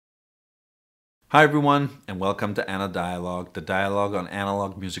Hi everyone, and welcome to Ana Dialogue, the dialogue on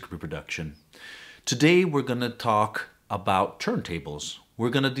analog music reproduction. Today we're going to talk about turntables. We're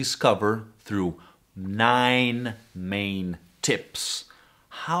going to discover through 9 main tips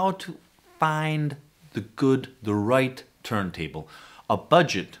how to find the right turntable, a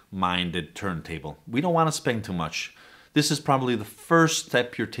budget-minded turntable. We don't want to spend too much. This is probably the first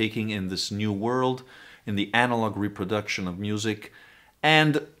step you're taking in this new world, in the analog reproduction of music.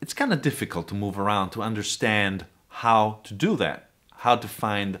 And it's kind of difficult to move around to understand how to do that, how to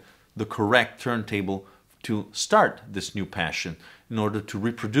find the correct turntable to start this new passion in order to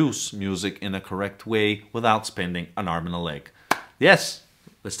reproduce music in a correct way without spending an arm and a leg. Yes,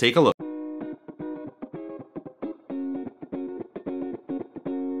 let's take a look.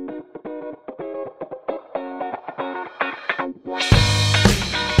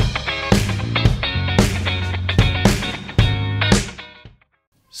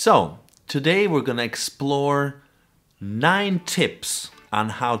 So, today we're going to explore 9 tips on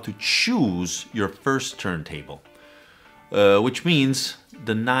how to choose your first turntable, which means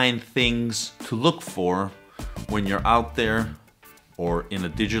the 9 things to look for when you're out there or in a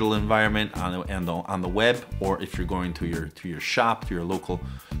digital environment on the web, or if you're going to your shop, to your local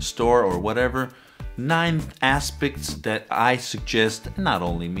store or whatever. 9 aspects that I suggest, not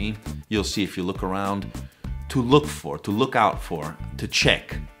only me, you'll see if you look around, to look for, to look out for, to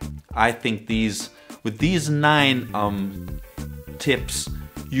check. I think with these 9 tips,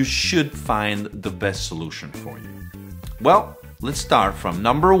 you should find the best solution for you. Well, let's start from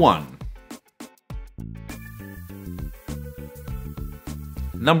number 1.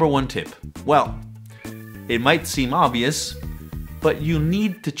 Number 1 tip. Well, it might seem obvious, but you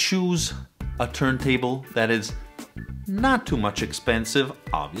need to choose a turntable that is not too much expensive,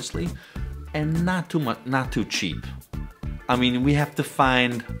 obviously, and not too cheap. I mean, we have to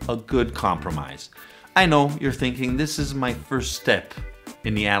find a good compromise. I know you're thinking, this is my first step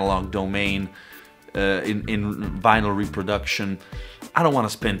in the analog domain, in vinyl reproduction. I don't want to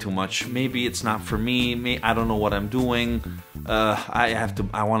spend too much. Maybe it's not for me. I don't know what I'm doing.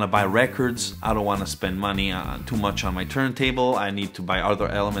 I want to buy records. I don't want to spend money too much on my turntable. I need to buy other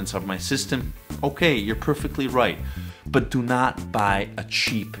elements of my system. Okay, you're perfectly right. But do not buy a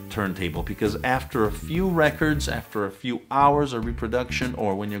cheap turntable, because after a few records, after a few hours of reproduction,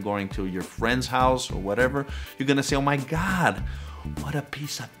 or when you're going to your friend's house or whatever, you're gonna say, oh my God, what a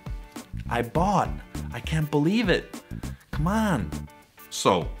piece I bought. I can't believe it. Come on.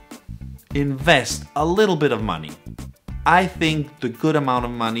 So, invest a little bit of money. I think the good amount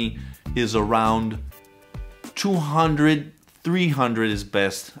of money is around 200, 300 is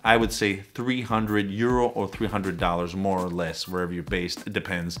best. I would say 300 euro or $300 more or less, wherever you're based. It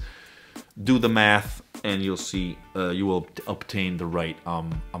depends. Do the math and you'll see you will obtain the right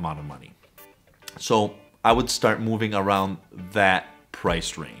amount of money. So I would start moving around that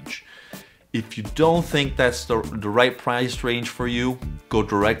price range. If you don't think that's the right price range for you, go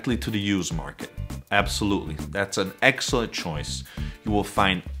directly to the used market. Absolutely. That's an excellent choice. You will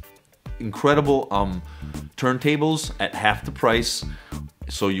find incredible turntables at half the price,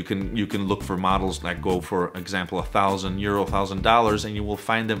 so you can look for models that go, for example, €1,000, $1,000, and you will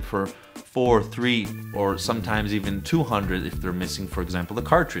find them for 4, 3, or sometimes even 200 if they're missing, for example, the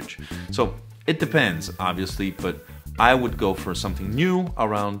cartridge. So it depends, obviously, but I would go for something new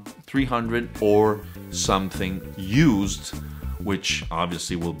around 300, or something used, which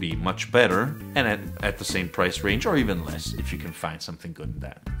obviously will be much better, and at the same price range, or even less if you can find something good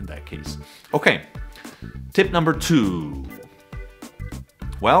in that case. Okay, tip number 2.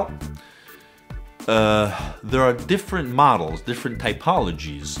 Well, there are different models, different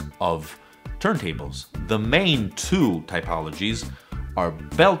typologies of turntables. The main 2 typologies are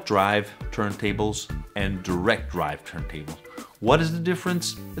belt drive turntables and direct drive turntables. What is the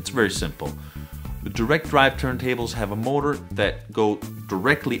difference? It's very simple. The direct drive turntables have a motor that go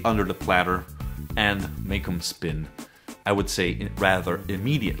directly under the platter and make them spin, I would say, rather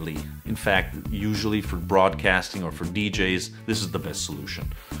immediately. In fact, usually for broadcasting or for DJs, this is the best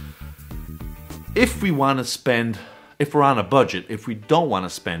solution. If we're on a budget, if we don't want to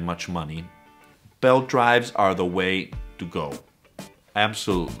spend much money, belt drives are the way to go.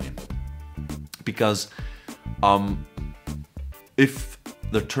 Absolutely. Because if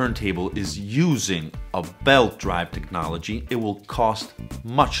the turntable is using a belt drive technology, it will cost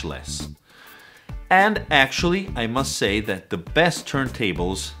much less. And actually, I must say that the best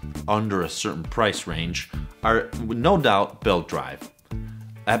turntables under a certain price range are no doubt belt drive.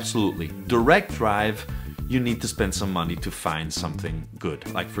 Absolutely. Direct drive, you need to spend some money to find something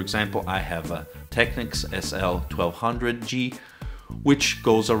good. Like, for example, I have a Technics SL 1200G, which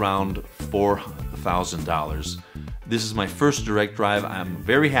goes around $4,000. This is my first direct drive. I'm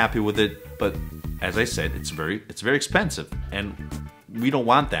very happy with it, but as I said, it's very expensive, and we don't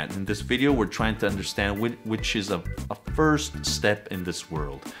want that. In this video, we're trying to understand which is a first step in this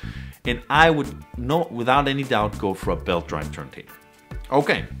world. And I would, without any doubt, go for a belt drive turntable.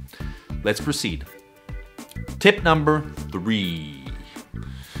 Okay, let's proceed. Tip number 3.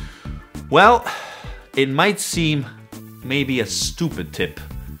 Well, it might seem maybe a stupid tip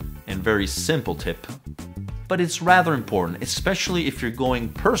and very simple tip, but it's rather important, especially if you're going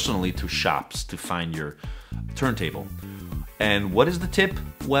personally to shops to find your turntable. And what is the tip?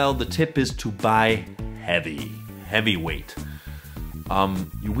 Well, the tip is to buy heavyweight.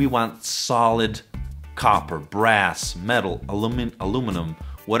 We want solid copper, brass, metal, aluminum,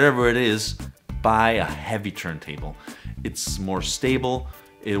 whatever it is. Buy a heavy turntable. It's more stable.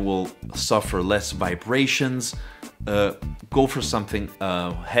 It will suffer less vibrations. Go for something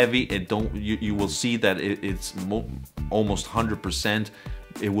heavy. You will see that it's almost 100%.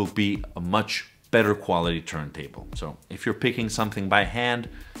 It will be a much better quality turntable. So if you're picking something by hand,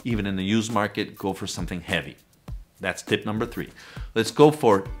 even in the used market, go for something heavy. That's tip number 3. Let's go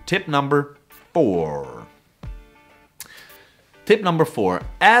for tip number 4. Tip number 4,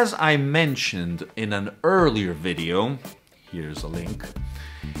 as I mentioned in an earlier video, here's a link,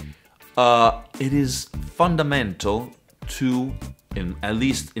 it is fundamental to, at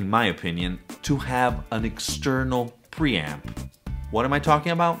least in my opinion, to have an external preamp. What am I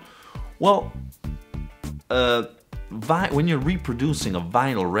talking about? Well, when you're reproducing a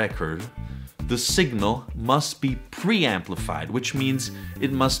vinyl record, the signal must be preamplified, which means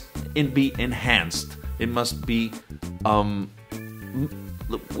it must be enhanced. It must be,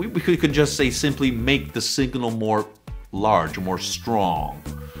 we could just say simply make the signal more large, more strong,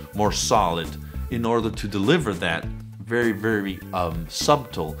 more solid, in order to deliver that very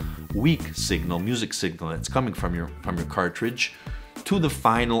subtle, weak signal, music signal that's coming from your cartridge to the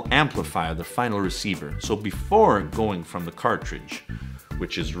final amplifier, the final receiver. So before going from the cartridge,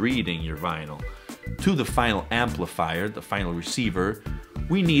 which is reading your vinyl, to the final amplifier, the final receiver,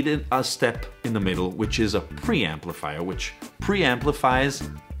 we needed a step in the middle, which is a preamplifier, which preamplifies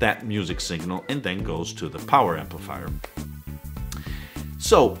that music signal and then goes to the power amplifier.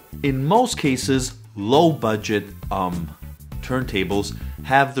 So in most cases, low budget turntables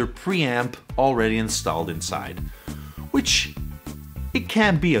have their preamp already installed inside, which it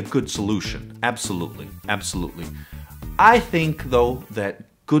can be a good solution. Absolutely. I think though that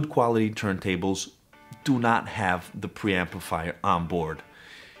good quality turntables do not have the preamplifier on board.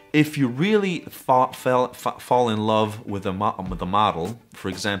 If you really fall in love with a model, for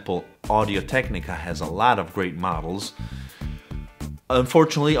example, Audio-Technica has a lot of great models.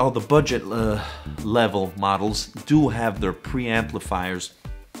 Unfortunately, all the budget level models do have their preamplifiers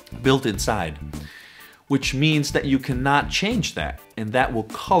built inside, which means that you cannot change that, and that will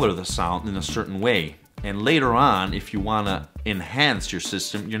color the sound in a certain way. And later on, if you want to enhance your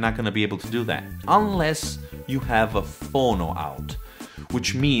system, you're not going to be able to do that unless you have a phono out,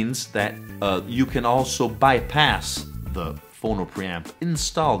 which means that you can also bypass the phono preamp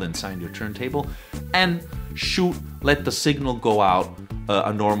installed inside your turntable and let the signal go out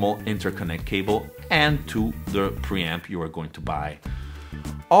a normal interconnect cable and to the preamp you are going to buy.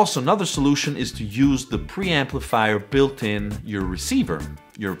 Also, another solution is to use the preamplifier built in your receiver,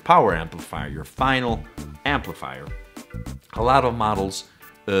 your power amplifier, your final amplifier. A lot of models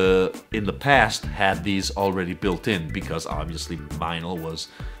in the past had these already built in because obviously vinyl was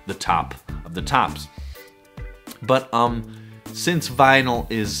the top of the tops. But since vinyl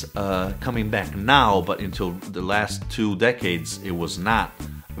is coming back now, but until the last 2 decades it was not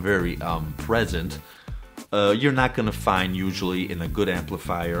very present, you're not going to find usually in a good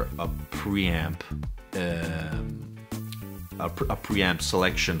amplifier a preamp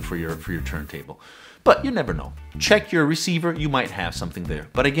selection for your turntable. But you never know. Check your receiver, you might have something there.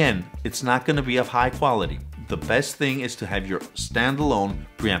 But again, it's not going to be of high quality. The best thing is to have your standalone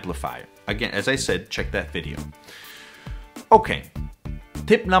preamplifier. Again, as I said, check that video. Okay,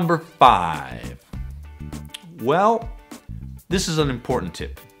 tip number 5. Well, this is an important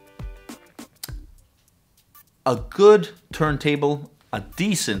tip. A good turntable, a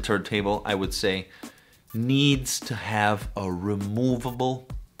decent turntable, I would say, needs to have a removable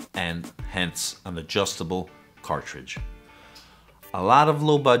and hence an adjustable cartridge. A lot of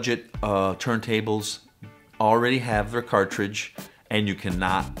low budget turntables already have their cartridge and you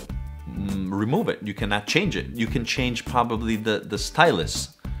cannot remove it. You cannot change it. You can change probably the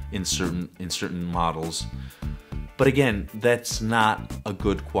stylus in certain models, But again, that's not a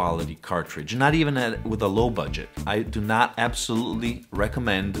good quality cartridge, not even with a low budget. I do not absolutely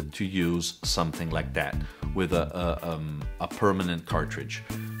recommend to use something like that with a permanent cartridge.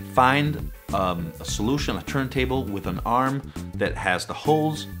 Find a solution, a turntable with an arm that has the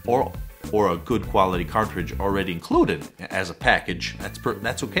holes or a good quality cartridge already included as a package.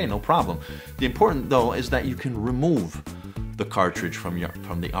 That's okay, no problem. The important though is that you can remove the cartridge from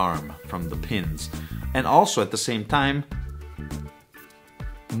the arm, from the pins, and also at the same time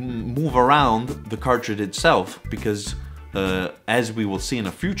move around the cartridge itself, because as we will see in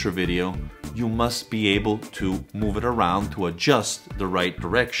a future video, you must be able to move it around to adjust the right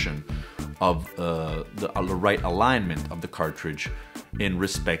direction of the right alignment of the cartridge in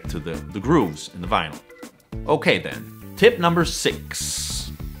respect to the grooves in the vinyl. Okay then, tip number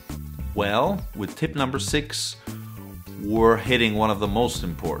 6. Well, with tip number 6, we're hitting one of the most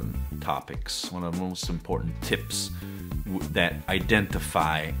important topics, one of the most important tips that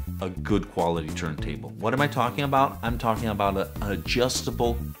identify a good quality turntable. What am I talking about? I'm talking about an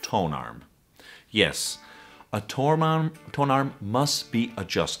adjustable tone arm. Yes, a tone arm must be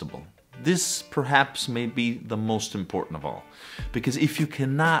adjustable. This perhaps may be the most important of all, because if you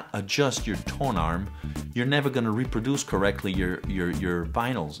cannot adjust your tone arm, you're never going to reproduce correctly your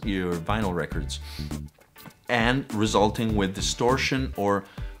vinyl records, and resulting with distortion or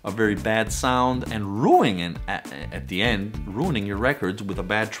a very bad sound, and ruining at the end, ruining your records with a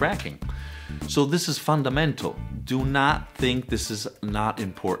bad tracking. So this is fundamental. Do not think this is not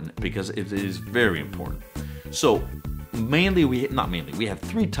important, because it is very important. So we have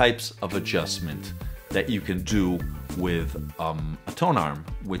 3 types of adjustment that you can do with a tone arm,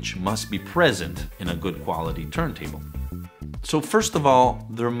 which must be present in a good quality turntable. So first of all,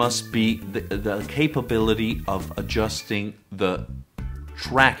 there must be the capability of adjusting the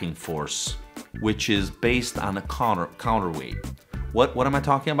tracking force, which is based on a counterweight. What am I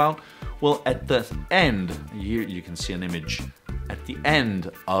talking about? Well, at the end, here you can see an image, at the end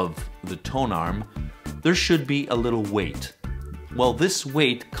of the tone arm, there should be a little weight. Well, this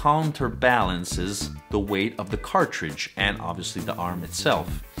weight counterbalances the weight of the cartridge and obviously the arm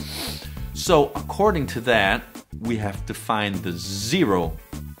itself. So according to that, we have to find the zero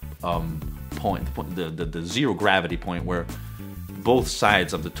point, the zero gravity point, where both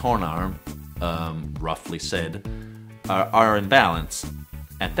sides of the tone arm, roughly said, are in balance.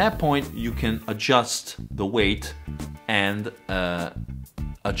 At that point, you can adjust the weight and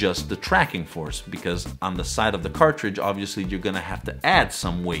adjust the tracking force, because on the side of the cartridge, obviously, you're going to have to add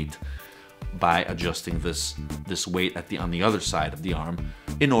some weight by adjusting this weight on the other side of the arm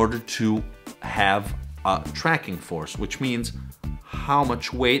in order to have a tracking force, which means how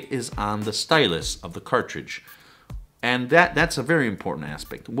much weight is on the stylus of the cartridge. And that's a very important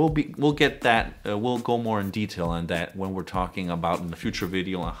aspect. We'll get that. We'll go more in detail on that when we're talking about in the future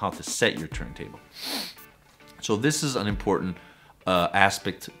video on how to set your turntable. So this is an important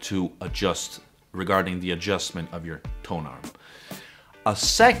aspect to adjust regarding the adjustment of your tone arm. A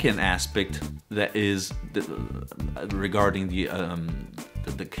second aspect that is regarding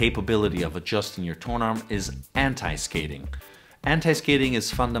the capability of adjusting your tone arm is anti-skating. Anti-skating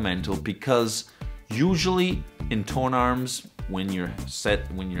is fundamental because usually in tone arms, when you have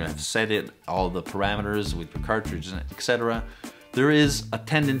set it, all the parameters with your cartridge, etc., there is a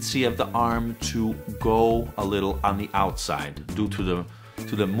tendency of the arm to go a little on the outside due to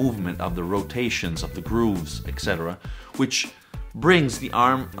the movement of the rotations of the grooves, etc., which brings the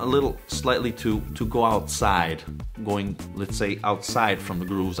arm a little slightly to go outside, going, let's say, outside from the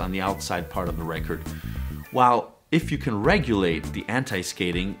grooves on the outside part of the record. While if you can regulate the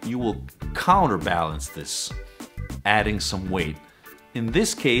anti-skating, you will counterbalance this, adding some weight. In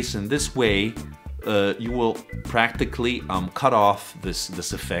this case, in this way, you will practically cut off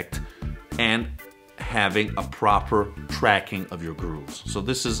this effect and having a proper tracking of your grooves. So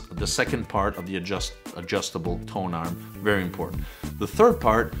this is the second part of the adjustable tone arm, very important. The third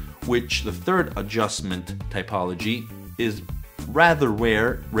part, the third adjustment typology, is rather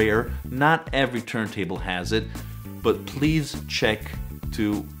rare. Not every turntable has it, but please check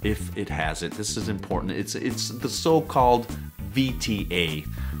if it has it. This is important. It's the so-called VTA,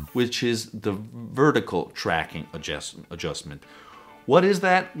 which is the vertical tracking adjustment. What is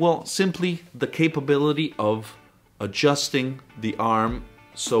that? Well, simply the capability of adjusting the arm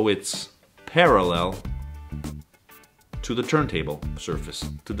so it's parallel to the turntable surface,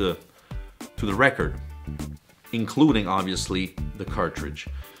 to the record, including obviously the cartridge.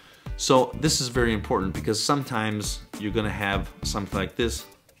 So this is very important because sometimes you're going to have something like this,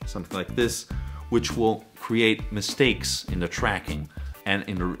 which will create mistakes in the tracking and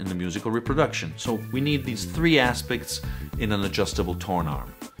in the musical reproduction. So we need these three aspects in an adjustable torn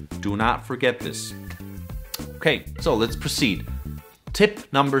arm. Do not forget this. Okay, so let's proceed.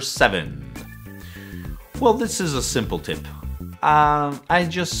 Tip number 7. Well, this is a simple tip. I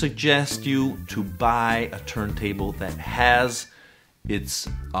just suggest you to buy a turntable that has its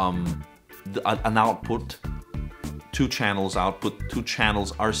an output, 2 channels output, 2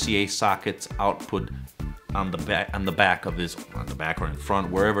 channels RCA sockets output on the back of this, on the back or in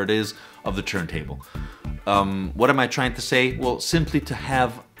front, wherever it is, of the turntable. What am I trying to say? Well, simply to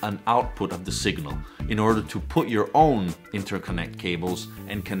have an output of the signal in order to put your own interconnect cables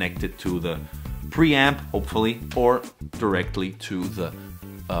and connect it to the preamp, hopefully, or directly to the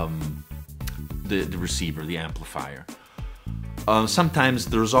receiver, the amplifier. Sometimes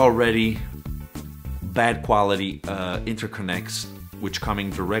there's already bad quality interconnects which coming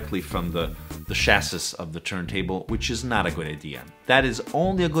directly from the chassis of the turntable, which is not a good idea. That is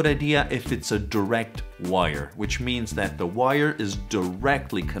only a good idea if it's a direct wire, which means that the wire is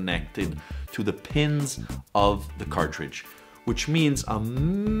directly connected to the pins of the cartridge, which means a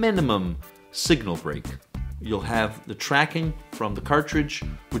minimum signal break. You'll have the tracking from the cartridge,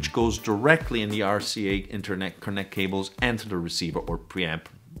 which goes directly in the RCA interconnect cables and to the receiver or preamp,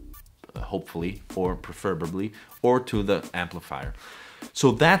 hopefully, or preferably, or to the amplifier.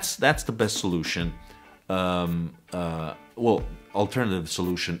 So that's the best solution. Well, alternative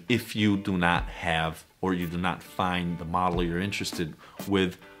solution if you do not have, or you do not find the model you're interested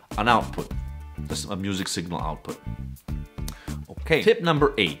with an output, a music signal output. Okay, tip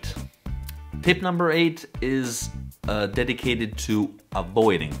number 8. Tip number 8 is dedicated to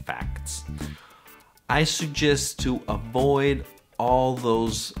avoiding facts. I suggest to avoid all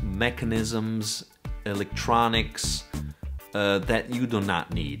those mechanisms, electronics that you do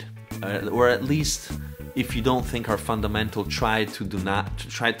not need, or at least if you don't think are fundamental, try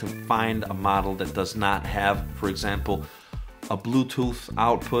to find a model that does not have, for example, a Bluetooth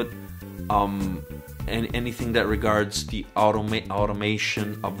output, and anything that regards the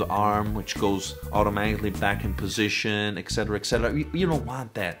automation of the arm, which goes automatically back in position, etc., etc. You don't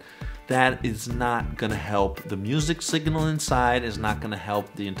want that. That is not going to help the music signal inside, is not going to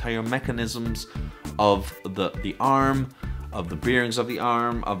help the entire mechanisms of the arm, of the bearings of the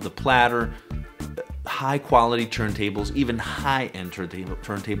arm, of the platter. High quality turntables, even high-end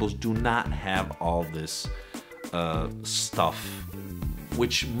turntables, do not have all this stuff,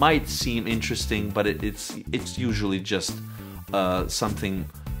 which might seem interesting, but it's usually just something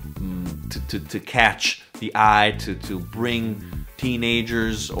to catch the eye, to bring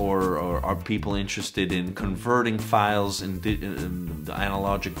teenagers or people interested in converting files in the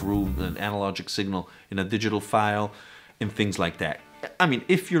analogic groove, an analogic signal in a digital file, and things like that. I mean,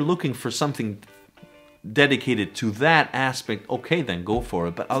 if you're looking for something dedicated to that aspect, okay, then go for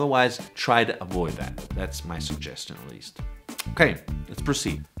it, but otherwise try to avoid that. That's my suggestion, at least. Okay, let's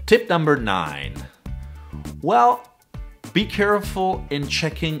proceed. Tip number 9. Well, be careful in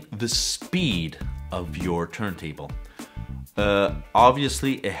checking the speed of your turntable.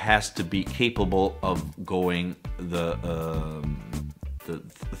 Obviously, it has to be capable of going the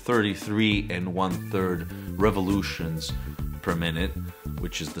 33 1/3 revolutions per minute,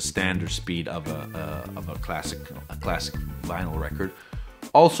 which is the standard speed of a classic vinyl record.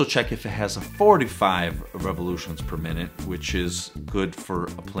 Also check if it has a 45 revolutions per minute, which is good for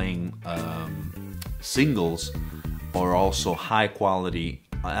playing singles, or also high quality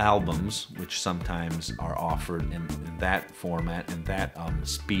albums, which sometimes are offered in that format, in that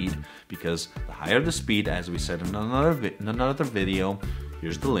speed, because the higher the speed, as we said in another video,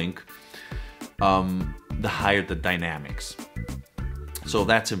 here's the link, the higher the dynamics. So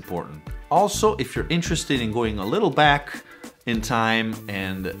that's important. Also, if you're interested in going a little back in time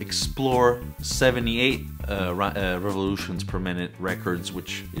and explore 78 revolutions per minute records,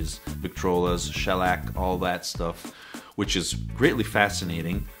 which is Victrolas, shellac, all that stuff, which is greatly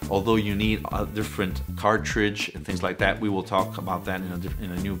fascinating, although you need a different cartridge and things like that. We will talk about that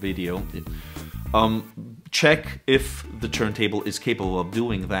in a new video. Check if the turntable is capable of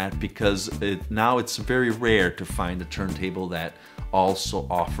doing that, because now it's very rare to find a turntable that also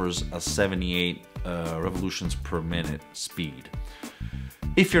offers a 78 revolutions per minute speed.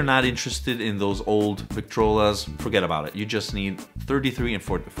 If you're not interested in those old Victrolas, forget about it. You just need 33 and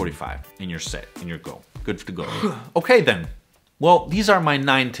 45 in your set, and you're good to go. Okay then, well, these are my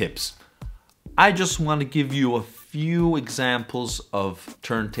 9 tips. I just want to give you a few examples of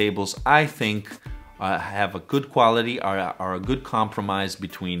turntables I think have a good quality, are a good compromise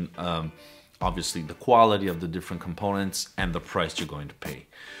between obviously the quality of the different components and the price you're going to pay.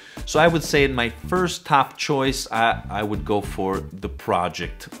 So I would say in my first top choice, I would go for the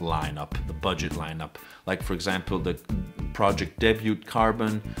Pro-ject lineup, the budget lineup. Like for example, the Pro-ject Debut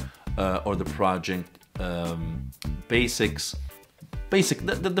Carbon or the Pro-ject Basics.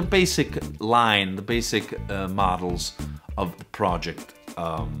 The basic line, the basic models of the Pro-ject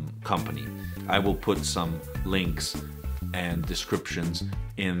company. I will put some links and descriptions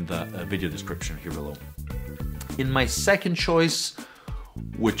in the video description here below. In my second choice,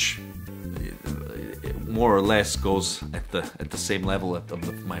 which more or less goes at the same level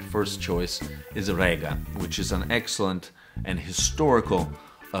of my first choice, is Rega, which is an excellent and historical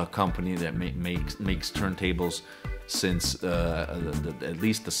company that makes turntables since at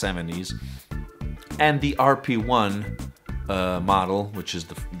least the 70s, and the RP1 model, which is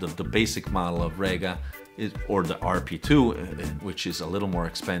the basic model of Rega, or the RP2, which is a little more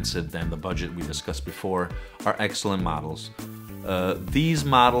expensive than the budget we discussed before, are excellent models. These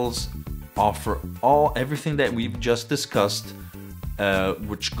models offer everything that we've just discussed,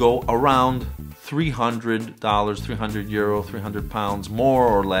 which go around $300, 300 euro, 300 pounds, more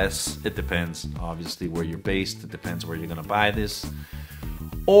or less. It depends, obviously, where you're based. It depends where you're gonna buy this.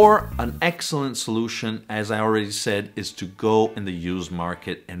 Or an excellent solution, as I already said, is to go in the used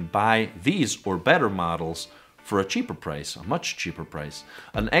market and buy these or better models for a cheaper price, a much cheaper price.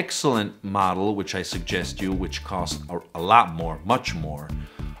 An excellent model, which I suggest you, which costs a lot more, much more,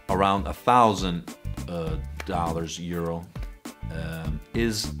 around $1,000 euro,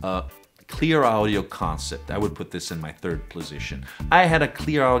 is a Clearaudio concept. I would put this in my third position. I had a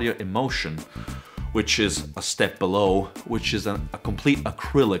Clearaudio Emotion, which is a step below, which is a complete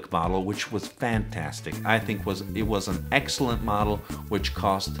acrylic model, which was fantastic. I think it was an excellent model, which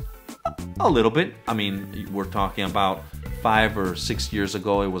cost a little bit. I mean, we're talking about 5 or 6 years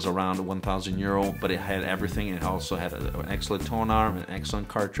ago, it was around 1,000 euro, but it had everything. It also had an excellent tone arm, an excellent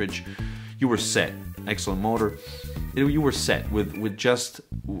cartridge. You were set. Excellent motor. You were set with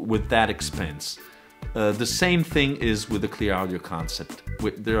that expense. The same thing is with the Clearaudio concept.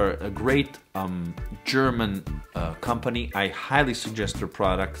 They're a great German company. I highly suggest their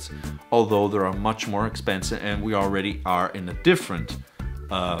products, although they are much more expensive, and we already are in a different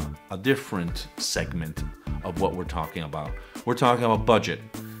segment of what we're talking about. We're talking about budget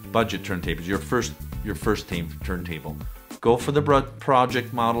turntables. Your first turntable. Go for the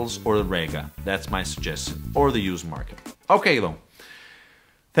Pro-ject models or the Rega. That's my suggestion, or the used market. Okay, though.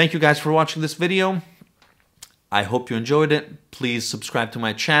 Thank you guys for watching this video. I hope you enjoyed it. Please subscribe to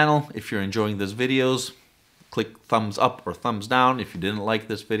my channel if you're enjoying these videos. Click thumbs up or thumbs down if you didn't like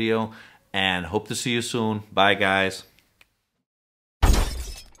this video. And hope to see you soon. Bye, guys.